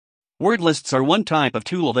Wordlists are one type of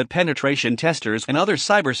tool that penetration testers and other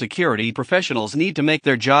cybersecurity professionals need to make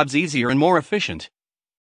their jobs easier and more efficient.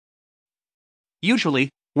 Usually,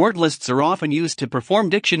 wordlists are often used to perform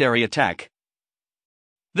dictionary attack.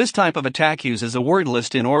 This type of attack uses a word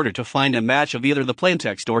list in order to find a match of either the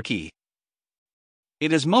plaintext or key.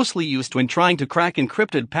 It is mostly used when trying to crack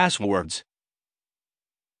encrypted passwords.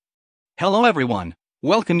 Hello everyone,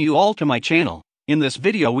 welcome you all to my channel. In this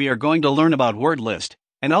video we are going to learn about Wordlist,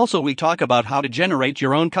 and also we talk about how to generate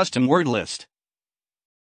your own custom word list.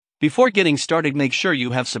 Before getting started, make sure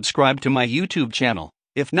you have subscribed to my YouTube channel.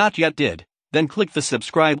 If not yet did, then click the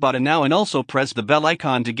subscribe button now and also press the bell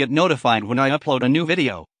icon to get notified when I upload a new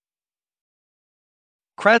video.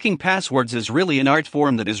 Cracking passwords is really an art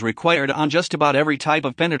form that is required on just about every type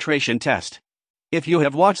of penetration test. If you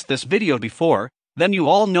have watched this video before, then you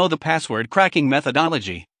all know the password cracking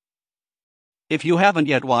methodology. If you haven't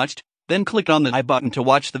yet watched, then click on the I button to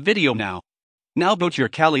watch the video now. Now boot your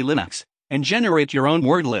Kali Linux and generate your own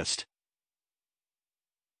word list.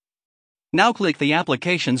 Now click the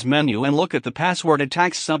Applications menu and look at the Password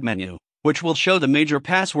Attacks submenu, which will show the major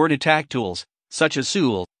password attack tools, such as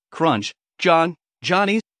Sool, Crunch, John,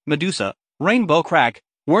 Johnny, Medusa, Rainbow Crack,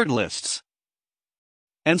 Wordlists,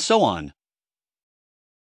 and so on.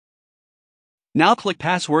 Now click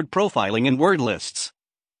Password Profiling in Wordlists.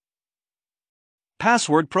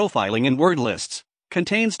 Password profiling in Wordlists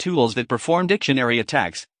contains tools that perform dictionary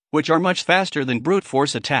attacks, which are much faster than brute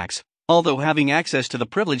force attacks, although having access to the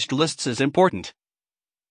privileged lists is important.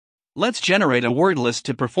 Let's generate a word list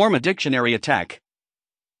to perform a dictionary attack.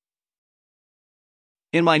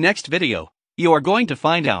 In my next video, you are going to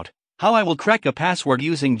find out how I will crack a password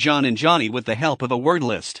using John and Johnny with the help of a word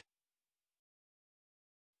list.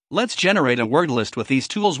 Let's generate a word list with these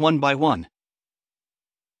tools one by one.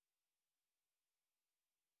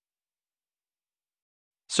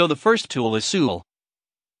 So the first tool is Sool.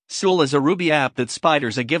 Sool is a Ruby app that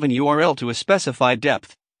spiders a given URL to a specified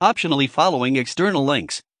depth, optionally following external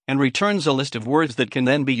links, and returns a list of words that can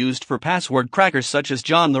then be used for password crackers such as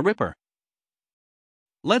John the Ripper.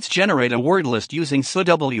 Let's generate a word list using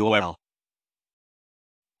SWL.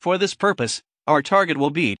 For this purpose, our target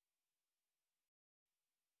will be.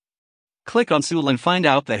 Click on Sool and find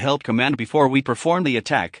out the help command before we perform the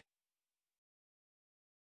attack.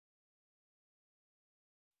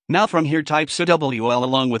 Now from here type SWL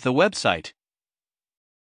along with the website.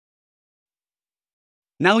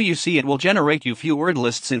 Now you see it will generate you few word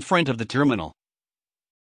lists in front of the terminal.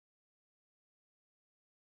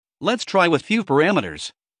 Let's try with few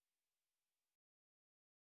parameters.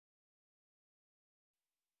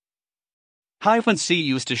 -C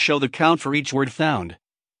used to show the count for each word found.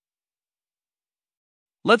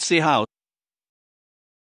 Let's see how.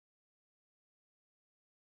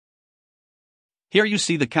 Here you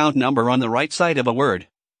see the count number on the right side of a word.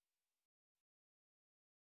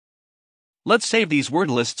 Let's save these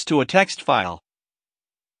word lists to a text file.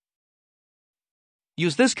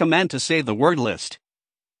 Use this command to save the word list.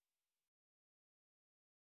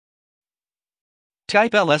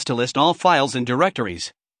 Type ls to list all files and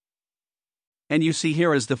directories. And you see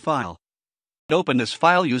here is the file. Open this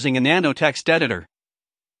file using a nano text editor.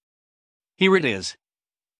 Here it is.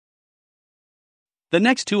 The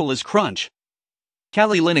next tool is Crunch.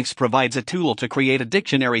 Kali Linux provides a tool to create a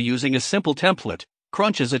dictionary using a simple template.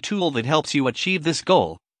 Crunch is a tool that helps you achieve this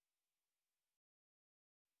goal.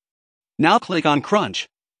 Now click on Crunch.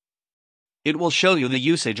 It will show you the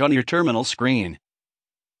usage on your terminal screen.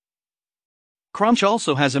 Crunch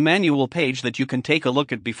also has a manual page that you can take a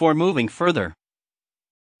look at before moving further.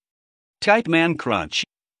 Type man crunch.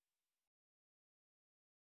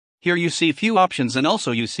 Here you see few options and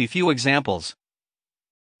also you see few examples.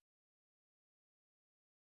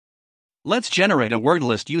 Let's generate a word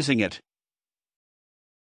list using it.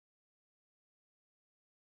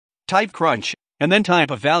 Type crunch, and then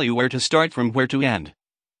type a value where to start from where to end.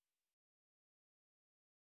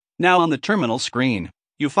 Now on the terminal screen,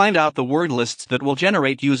 you find out the word lists that will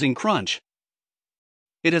generate using crunch.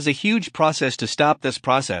 It is a huge process. To stop this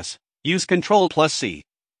process, use Ctrl+C.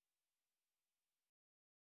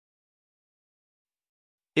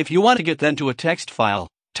 If you want to get then to a text file,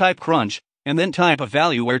 type crunch, and then type a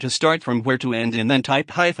value where to start from where to end and then type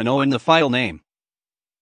 -o in the file name.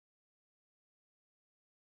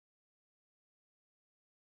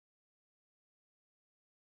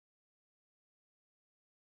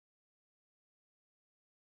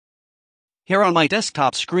 Here on my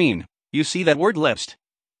desktop screen, you see that word list.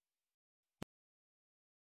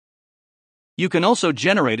 You can also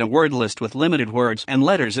generate a word list with limited words and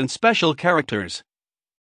letters and special characters.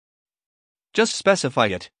 Just specify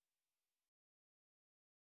it.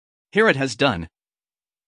 Here it has done.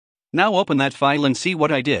 Now open that file and see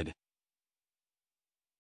what I did.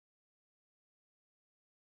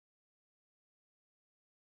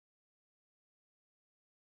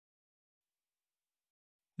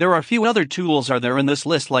 There are few other tools are there in this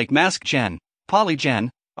list like MaskGen, PolyGen,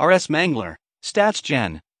 RSMangler,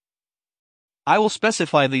 StatsGen. I will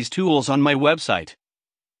specify these tools on my website.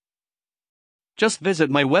 Just visit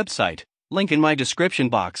my website, link in my description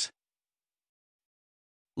box.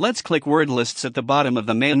 Let's click Wordlists at the bottom of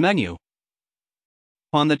the main menu.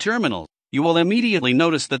 On the terminal, you will immediately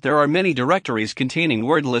notice that there are many directories containing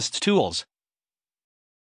Wordlists tools.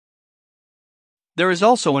 There is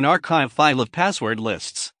also an archive file of password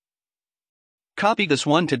lists. Copy this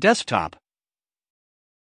one to desktop.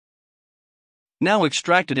 Now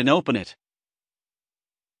extract it and open it.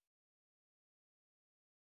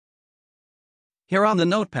 Here on the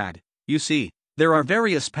notepad, you see, there are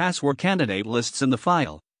various password candidate lists in the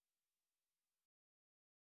file.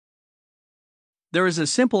 There is a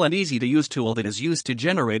simple and easy to use tool that is used to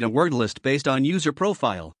generate a word list based on user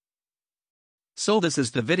profile. So this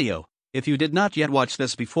is the video. If you did not yet watch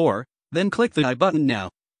this before, then click the I button now.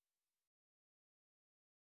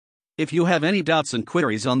 If you have any doubts and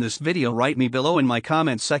queries on this video, write me below in my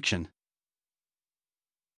comments section.